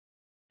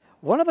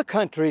One of the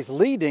country's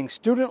leading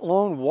student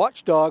loan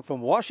watchdog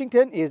from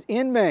Washington is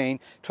in Maine,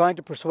 trying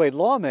to persuade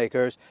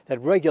lawmakers that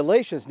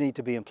regulations need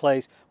to be in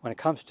place when it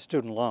comes to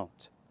student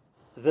loans.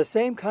 The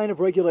same kind of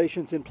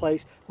regulations in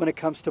place when it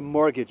comes to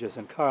mortgages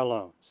and car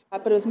loans.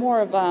 But it was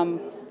more of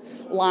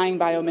lying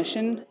by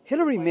omission.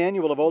 Hillary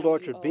Manuel of Old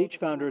Orchard Beach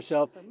found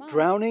herself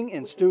drowning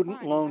in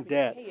student loan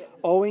debt,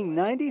 owing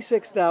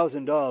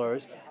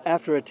 $96,000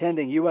 after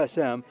attending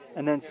USM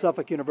and then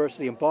Suffolk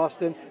University in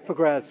Boston for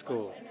grad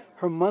school.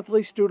 Her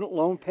monthly student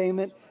loan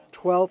payment,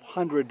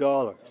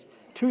 $1,200,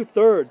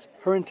 two-thirds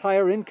her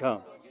entire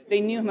income.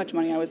 They knew how much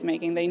money I was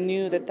making. They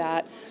knew that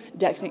that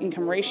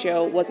debt-to-income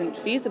ratio wasn't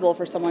feasible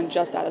for someone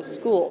just out of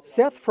school.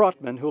 Seth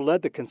Frotman, who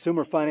led the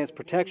Consumer Finance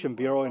Protection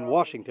Bureau in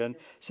Washington,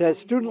 says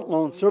student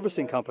loan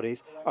servicing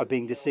companies are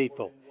being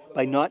deceitful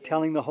by not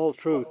telling the whole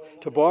truth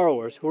to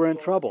borrowers who are in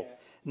trouble,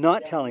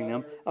 not telling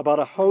them about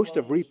a host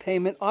of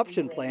repayment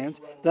option plans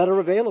that are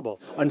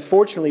available.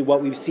 Unfortunately,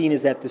 what we've seen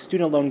is that the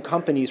student loan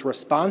companies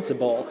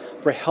responsible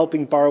for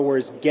helping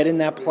borrowers get in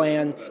that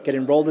plan, get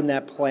enrolled in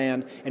that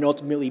plan, and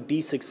ultimately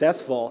be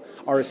successful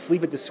are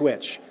asleep at the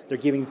switch. They're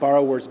giving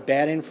borrowers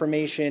bad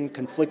information,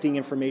 conflicting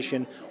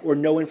information, or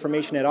no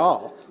information at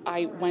all.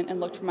 I went and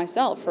looked for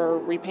myself for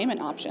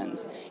repayment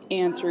options,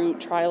 and through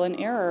trial and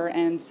error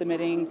and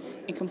submitting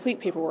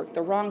incomplete paperwork,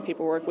 the wrong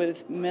paperwork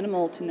with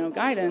minimal to no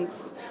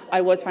guidance,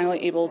 I was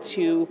finally able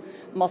to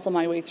muscle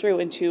my way through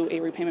into a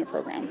repayment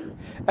program.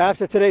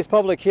 After today's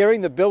public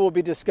hearing, the bill will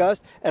be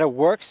discussed at a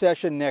work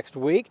session next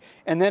week,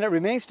 and then it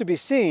remains to be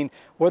seen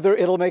whether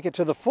it'll make it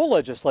to the full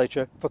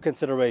legislature for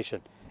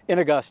consideration. In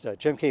Augusta,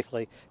 Jim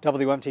Keithley,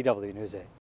 WMTW News 8.